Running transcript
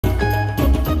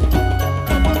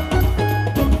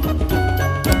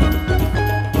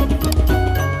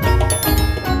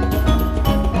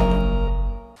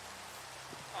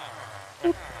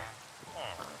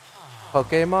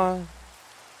Pokemon.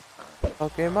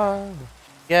 Pokemon.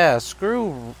 Yeah,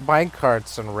 screw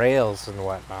minecarts and rails and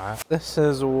whatnot. This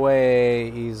is way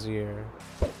easier.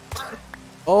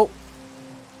 Oh.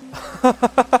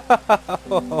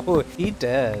 Oh, he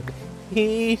dead.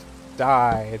 He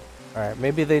died. Alright,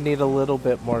 maybe they need a little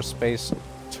bit more space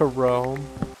to roam.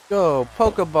 Go,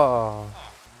 Pokeball.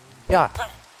 Yeah.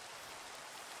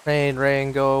 Rain,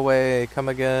 rain, go away. Come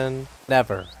again.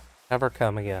 Never. Never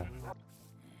come again.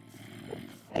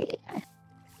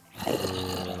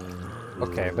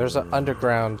 Okay, there's an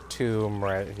underground tomb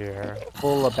right here.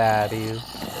 Full of baddies.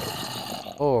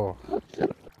 Oh.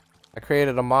 I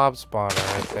created a mob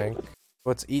spawner, I think.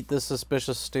 Let's eat this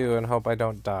suspicious stew and hope I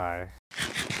don't die.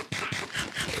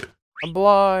 I'm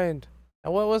blind!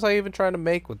 And what was I even trying to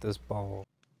make with this bowl?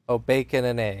 Oh, bacon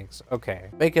and eggs. Okay,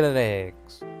 bacon and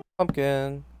eggs.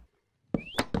 Pumpkin.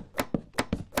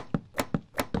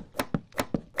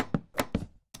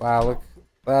 Wow, look.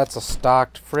 That's a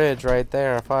stocked fridge right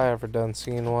there, if I ever done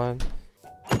seen one.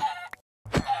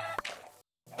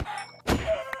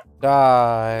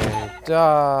 Die,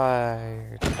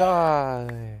 die,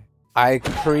 die. I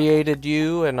created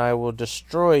you and I will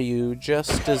destroy you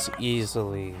just as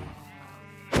easily.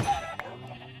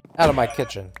 Out of my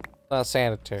kitchen. Not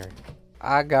sanitary.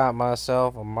 I got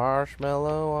myself a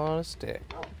marshmallow on a stick.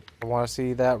 I want to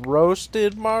see that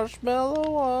roasted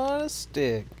marshmallow on a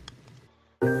stick.